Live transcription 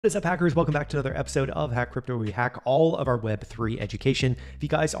What is up, hackers? Welcome back to another episode of Hack Crypto, where we hack all of our Web3 education. If you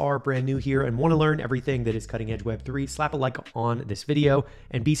guys are brand new here and want to learn everything that is cutting edge Web3, slap a like on this video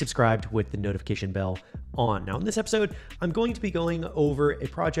and be subscribed with the notification bell on. Now, in this episode, I'm going to be going over a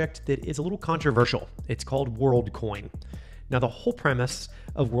project that is a little controversial. It's called Worldcoin. Now, the whole premise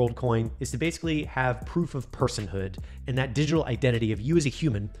of Worldcoin is to basically have proof of personhood and that digital identity of you as a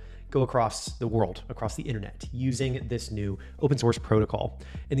human go across the world, across the internet, using this new open source protocol.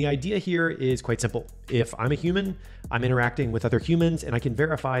 And the idea here is quite simple. If I'm a human, I'm interacting with other humans, and I can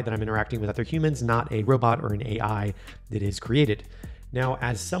verify that I'm interacting with other humans, not a robot or an AI that is created. Now,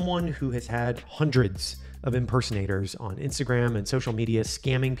 as someone who has had hundreds of impersonators on Instagram and social media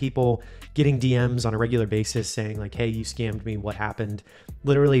scamming people, getting DMs on a regular basis saying like, hey, you scammed me, what happened?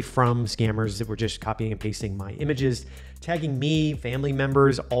 Literally from scammers that were just copying and pasting my images, tagging me, family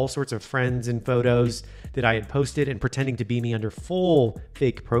members, all sorts of friends and photos that I had posted and pretending to be me under full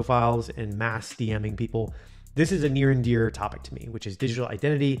fake profiles and mass DMing people. This is a near and dear topic to me, which is digital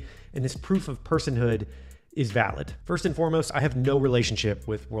identity, and this proof of personhood is valid. First and foremost, I have no relationship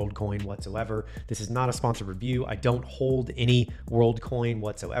with Worldcoin whatsoever. This is not a sponsored review. I don't hold any Worldcoin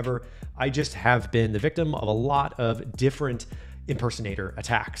whatsoever. I just have been the victim of a lot of different impersonator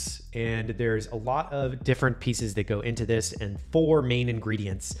attacks. And there's a lot of different pieces that go into this and four main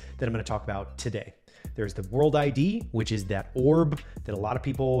ingredients that I'm going to talk about today. There's the World ID, which is that orb that a lot of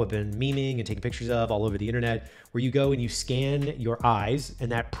people have been memeing and taking pictures of all over the internet, where you go and you scan your eyes,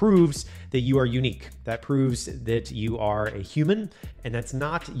 and that proves that you are unique. That proves that you are a human, and that's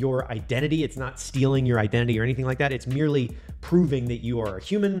not your identity. It's not stealing your identity or anything like that. It's merely proving that you are a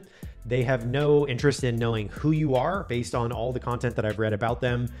human. They have no interest in knowing who you are based on all the content that I've read about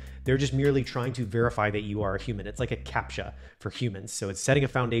them. They're just merely trying to verify that you are a human. It's like a CAPTCHA for humans. So it's setting a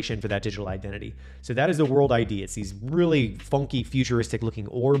foundation for that digital identity. So that is the World ID. It's these really funky, futuristic looking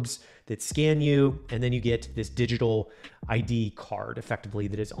orbs that scan you, and then you get this digital ID card effectively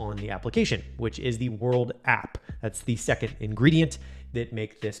that is on the application, which is the World app. That's the second ingredient that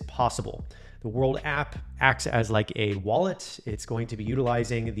make this possible. The World app acts as like a wallet. It's going to be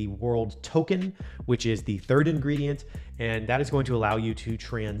utilizing the World token, which is the third ingredient, and that is going to allow you to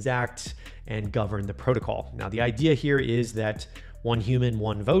transact and govern the protocol. Now, the idea here is that one human,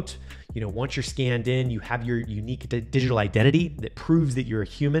 one vote. You know, once you're scanned in, you have your unique digital identity that proves that you're a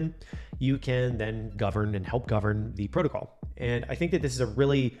human. You can then govern and help govern the protocol. And I think that this is a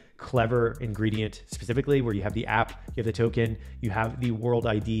really clever ingredient, specifically where you have the app, you have the token, you have the World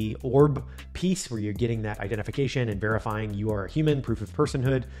ID orb piece where you're getting that identification and verifying you are a human, proof of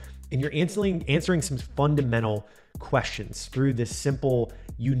personhood, and you're answering some fundamental questions through this simple,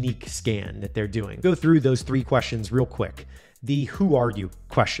 unique scan that they're doing. Go through those three questions real quick. The who are you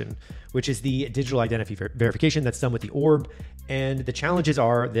question, which is the digital identity verification that's done with the orb. And the challenges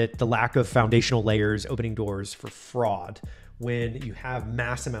are that the lack of foundational layers opening doors for fraud. When you have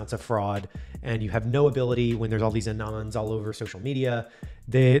mass amounts of fraud and you have no ability, when there's all these anons all over social media,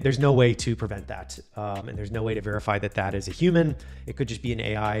 there's no way to prevent that. And there's no way to verify that that is a human. It could just be an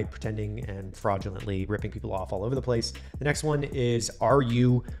AI pretending and fraudulently ripping people off all over the place. The next one is, are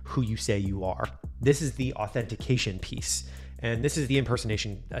you who you say you are? This is the authentication piece. And this is the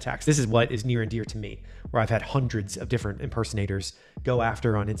impersonation attacks. This is what is near and dear to me, where I've had hundreds of different impersonators go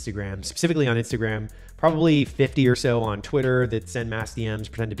after on Instagram, specifically on Instagram, probably 50 or so on Twitter that send mass DMs,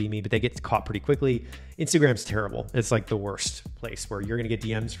 pretend to be me, but they get caught pretty quickly. Instagram's terrible. It's like the worst place where you're gonna get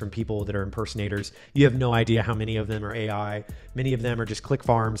DMs from people that are impersonators. You have no idea how many of them are AI. Many of them are just click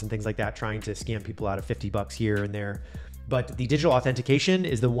farms and things like that, trying to scam people out of 50 bucks here and there. But the digital authentication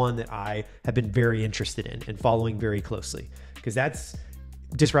is the one that I have been very interested in and following very closely, because that's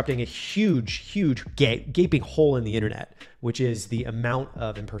disrupting a huge gaping hole in the internet, which is the amount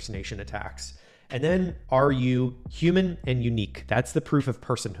of impersonation attacks. And then, are you human and unique? That's the proof of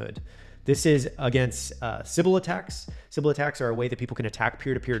personhood. This is against Sybil attacks. Sybil attacks are a way that people can attack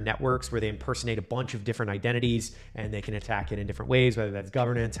peer-to-peer networks where they impersonate a bunch of different identities and they can attack it in different ways, whether that's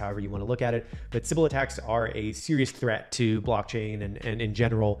governance, however you want to look at it. But Sybil attacks are a serious threat to blockchain and in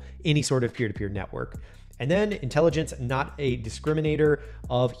general, any sort of peer-to-peer network. And then intelligence, not a discriminator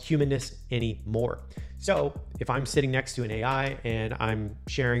of humanness anymore. So if I'm sitting next to an AI and I'm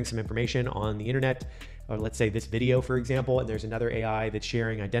sharing some information on the internet, or let's say this video, for example, and there's another AI that's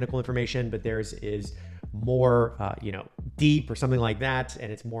sharing identical information, but theirs is more, deep or something like that,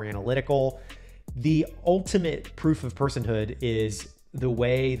 and it's more analytical. The ultimate proof of personhood is the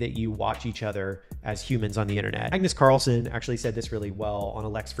way that you watch each other as humans on the internet. Magnus Carlsen actually said this really well on a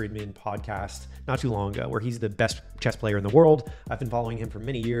Lex Fridman podcast not too long ago, where he's the best chess player in the world. I've been following him for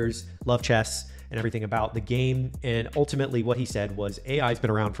many years, love chess and everything about the game. And ultimately what he said was AI's been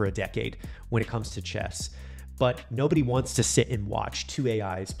around for a decade when it comes to chess, but nobody wants to sit and watch two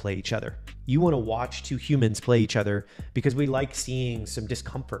AIs play each other. You want to watch two humans play each other because we like seeing some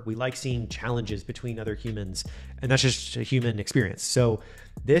discomfort. We like seeing challenges between other humans, and that's just a human experience. So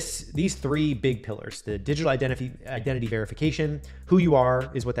these three big pillars, the digital identity verification, who you are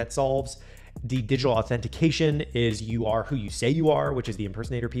is what that solves. The digital authentication is you are who you say you are, which is the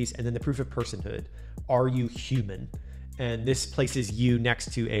impersonator piece. And then the proof of personhood, are you human? And this places you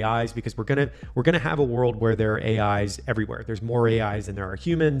next to AIs because we're gonna have a world where there are AIs everywhere. There's more AIs than there are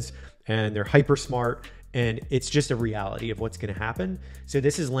humans, and they're hyper smart, and it's just a reality of what's gonna happen. So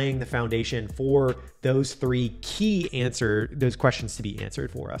this is laying the foundation for those three those questions to be answered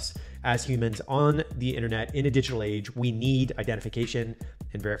for us as humans on the internet in a digital age. We need identification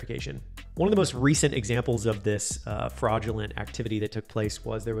and verification. One of the most recent examples of this fraudulent activity that took place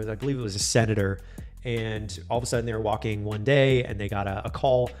was I believe it was a senator, and all of a sudden they were walking one day and they got a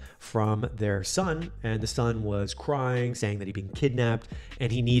call from their son, and the son was crying, saying that he'd been kidnapped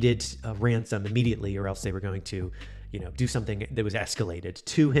and he needed a ransom immediately, or else they were going to, do something that was escalated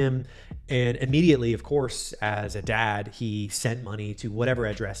to him. And immediately, of course, as a dad, he sent money to whatever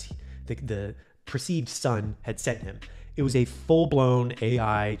address the perceived son had sent him. It was a full-blown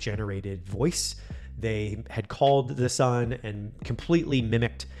AI generated voice. They had called the son and completely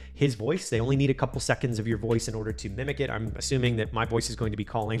mimicked his voice. They only need a couple seconds of your voice in order to mimic it. I'm assuming that my voice is going to be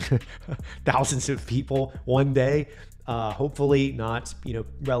calling thousands of people one day. Hopefully not,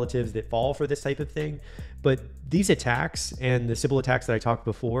 relatives that fall for this type of thing. But these attacks and the Sybil attacks that I talked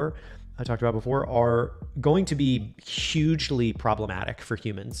about before are going to be hugely problematic for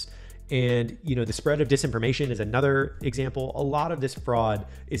humans. And, the spread of disinformation is another example. A lot of this fraud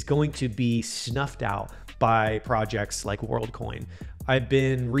is going to be snuffed out by projects like Worldcoin. I've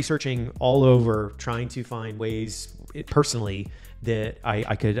been researching all over, trying to find ways personally that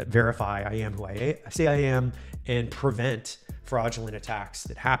I could verify I am who I say I am and prevent fraudulent attacks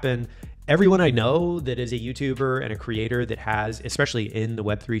that happen. Everyone I know that is a YouTuber and a creator that has, especially in the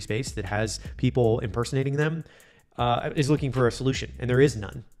Web3 space, that has people impersonating them, is looking for a solution, and there is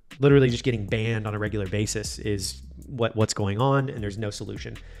none. Literally just getting banned on a regular basis is what's going on, and there's no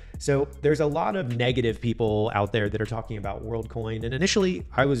solution. So there's a lot of negative people out there that are talking about Worldcoin, and initially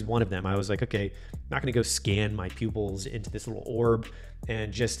I was one of them. I was like, okay, I'm not gonna go scan my pupils into this little orb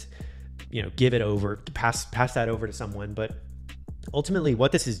and just give it over, pass that over to someone. But ultimately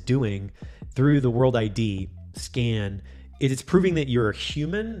what this is doing through the World ID scan is it's proving that you're a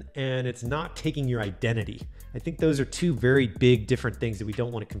human, and it's not taking your identity. I think those are two very big different things that we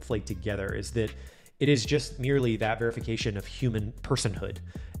don't want to conflate together, is that it is just merely that verification of human personhood.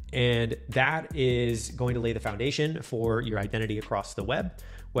 And that is going to lay the foundation for your identity across the web,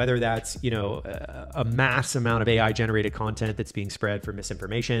 whether that's, a mass amount of AI generated content that's being spread for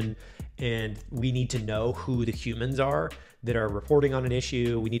misinformation. And we need to know who the humans are that are reporting on an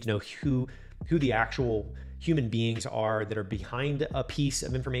issue. We need to know who the actual human beings are that are behind a piece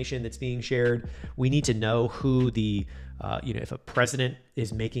of information that's being shared. We need to know who if a president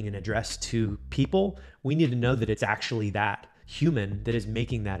is making an address to people, we need to know that it's actually that human that is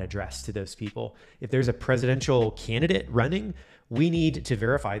making that address to those people. If there's a presidential candidate running, we need to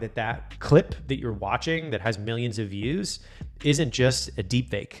verify that that clip that you're watching that has millions of views isn't just a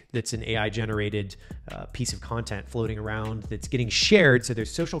deepfake that's an AI generated piece of content floating around that's getting shared. So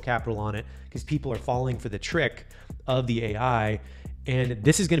there's social capital on it because people are falling for the trick of the AI. And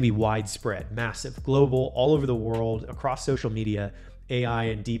this is going to be widespread, massive, global, all over the world, across social media. AI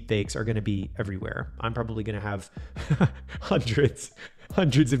and deepfakes are going to be everywhere. I'm probably going to have hundreds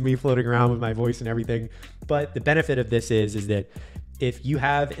of me floating around with my voice and everything. But the benefit of this is that if you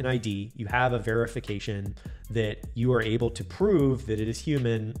have an ID, you have a verification that you are able to prove that it is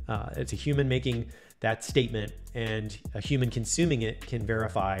human, it's a human making that statement, and a human consuming it can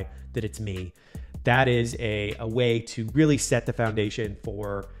verify that it's me. That is a way to really set the foundation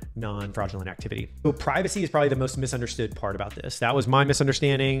for non-fraudulent activity. So privacy is probably the most misunderstood part about this. That was my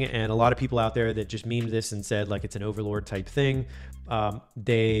misunderstanding, and a lot of people out there that just memed this and said like it's an overlord type thing.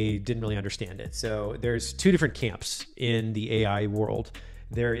 They didn't really understand it. So there's two different camps in the AI world.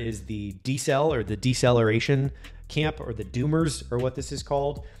 There is the decel or the deceleration camp, or the doomers, or what this is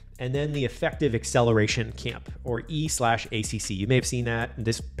called. and then the effective acceleration camp, or E/ACC. You may have seen that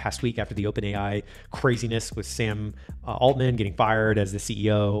this past week after the OpenAI craziness with Sam Altman getting fired as the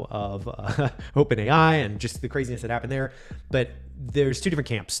CEO of OpenAI, and just the craziness that happened there. But there's two different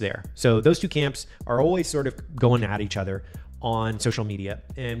camps there. So those two camps are always sort of going at each other on social media.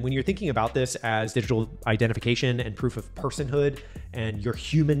 And when you're thinking about this as digital identification and proof of personhood and your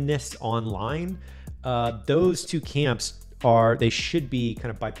humanness online, those two camps they should be kind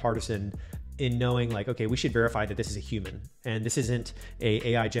of bipartisan in knowing like, okay, we should verify that this is a human and this isn't a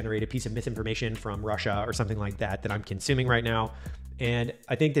AI generated piece of misinformation from Russia or something like that I'm consuming right now. And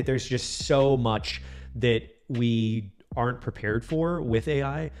I think that there's just so much that we aren't prepared for with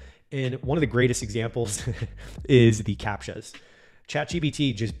AI. And one of the greatest examples is the CAPTCHAs.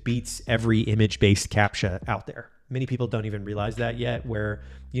 ChatGPT just beats every image-based CAPTCHA out there. Many people don't even realize that yet, where,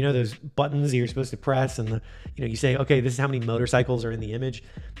 you know, those buttons that you're supposed to press and you say, okay, this is how many motorcycles are in the image.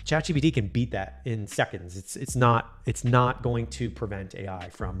 ChatGPT can beat that in seconds. It's not going to prevent AI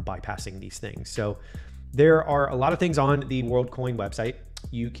from bypassing these things. So there are a lot of things on the Worldcoin website.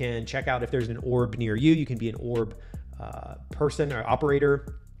 You can check out if there's an orb near you. You can be an orb person or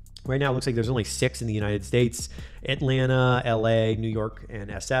operator. Right now, it looks like there's only 6 in the United States: Atlanta, LA, New York, and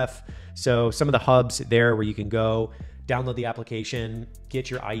SF. So some of the hubs there where you can go, download the application,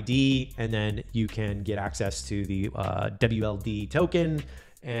 get your ID, and then you can get access to the WLD token.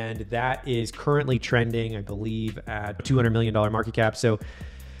 And that is currently trending, I believe, at $200 million market cap. So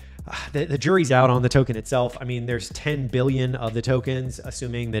the jury's out on the token itself. I mean, there's 10 billion of the tokens,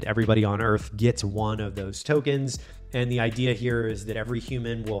 assuming that everybody on Earth gets one of those tokens. And the idea here is that every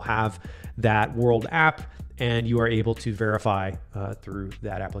human will have that world app, and you are able to verify through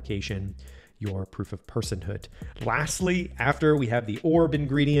that application your proof of personhood. Lastly, after we have the orb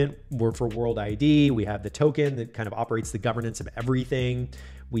ingredient for World ID, we have the token that kind of operates the governance of everything.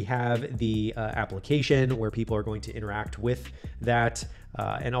 We have the application where people are going to interact with that.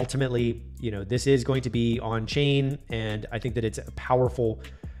 And ultimately, this is going to be on chain. And I think that it's a powerful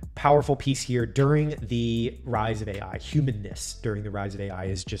piece here during the rise of AI. Humanness during the rise of AI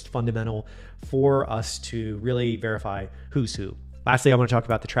is just fundamental for us to really verify who's who. Lastly, I want to talk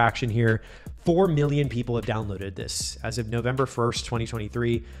about the traction here. 4 million people have downloaded this. As of November 1st,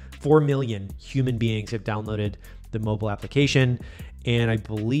 2023, 4 million human beings have downloaded the mobile application. And I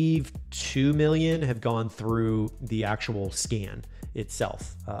believe 2 million have gone through the actual scan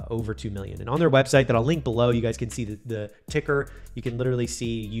itself, over 2 million. And on their website that I'll link below, you guys can see the ticker. You can literally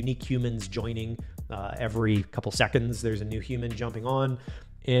see unique humans joining every couple seconds. There's a new human jumping on.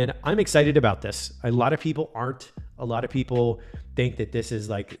 And I'm excited about this. A lot of people aren't. A lot of people think that this is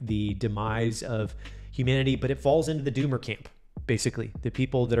like the demise of humanity, but it falls into the doomer camp, basically. The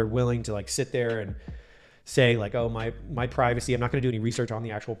people that are willing to sit there and say oh, my privacy, I'm not going to do any research on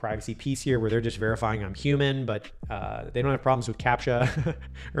the actual privacy piece here, where they're just verifying I'm human, but they don't have problems with CAPTCHA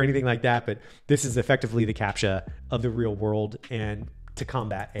or anything like that. But this is effectively the CAPTCHA of the real world and to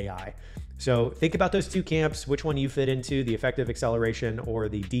combat AI. So think about those two camps, which one you fit into, the effective acceleration or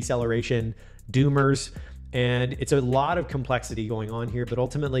the deceleration doomers. And it's a lot of complexity going on here, but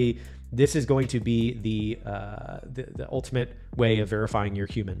ultimately this is going to be the ultimate way of verifying you're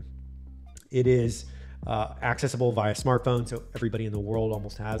human. It is accessible via smartphone, so everybody in the world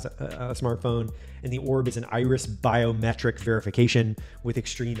almost has a smartphone. And the orb is an iris biometric verification with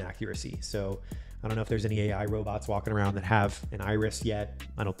extreme accuracy. So I don't know if there's any AI robots walking around that have an iris yet.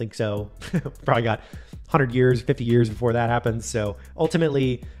 I don't think so. Probably got 100 years, 50 years before that happens. So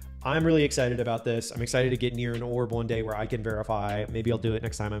ultimately, I'm really excited about this. I'm excited to get near an orb one day where I can verify. Maybe I'll do it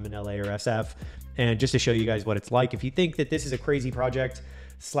next time I'm in LA or SF. And just to show you guys what it's like. If you think that this is a crazy project,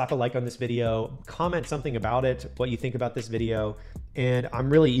 slap a like on this video, comment something about it, what you think about this video. And I'm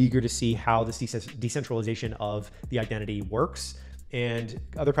really eager to see how this decentralization of the identity works. And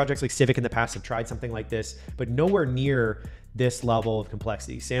other projects like Civic in the past have tried something like this, but nowhere near this level of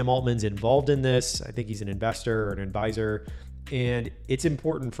complexity. Sam Altman's involved in this. I think he's an investor or an advisor. And it's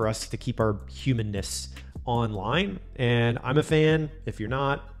important for us to keep our humanness online. And I'm a fan. If you're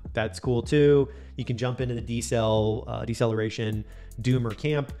not, that's cool too. You can jump into the deceleration doomer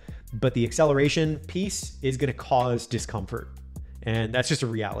camp, but the acceleration piece is going to cause discomfort. And that's just a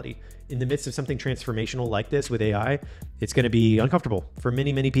reality. In the midst of something transformational like this with AI, it's going to be uncomfortable for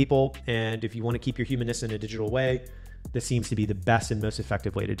many, many people. And if you want to keep your humanness in a digital way, this seems to be the best and most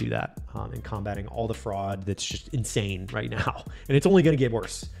effective way to do that in combating all the fraud that's just insane right now. And it's only going to get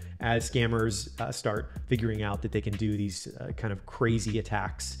worse as scammers start figuring out that they can do these kind of crazy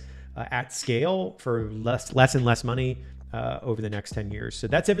attacks at scale for less and less money. over the next 10 years. So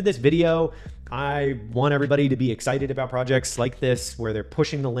that's it for this video. I want everybody to be excited about projects like this, where they're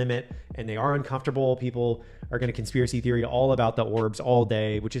pushing the limit and they are uncomfortable. People are going to conspiracy theory all about the orbs all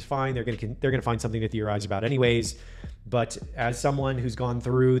day, which is fine. They're going to find something to theorize about anyways. But as someone who's gone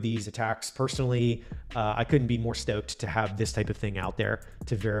through these attacks personally, I couldn't be more stoked to have this type of thing out there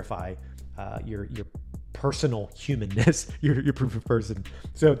to verify your personal humanness, your proof of person.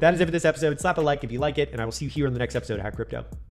 So that is it for this episode. Slap a like if you like it, and I will see you here in the next episode of Hack Crypto.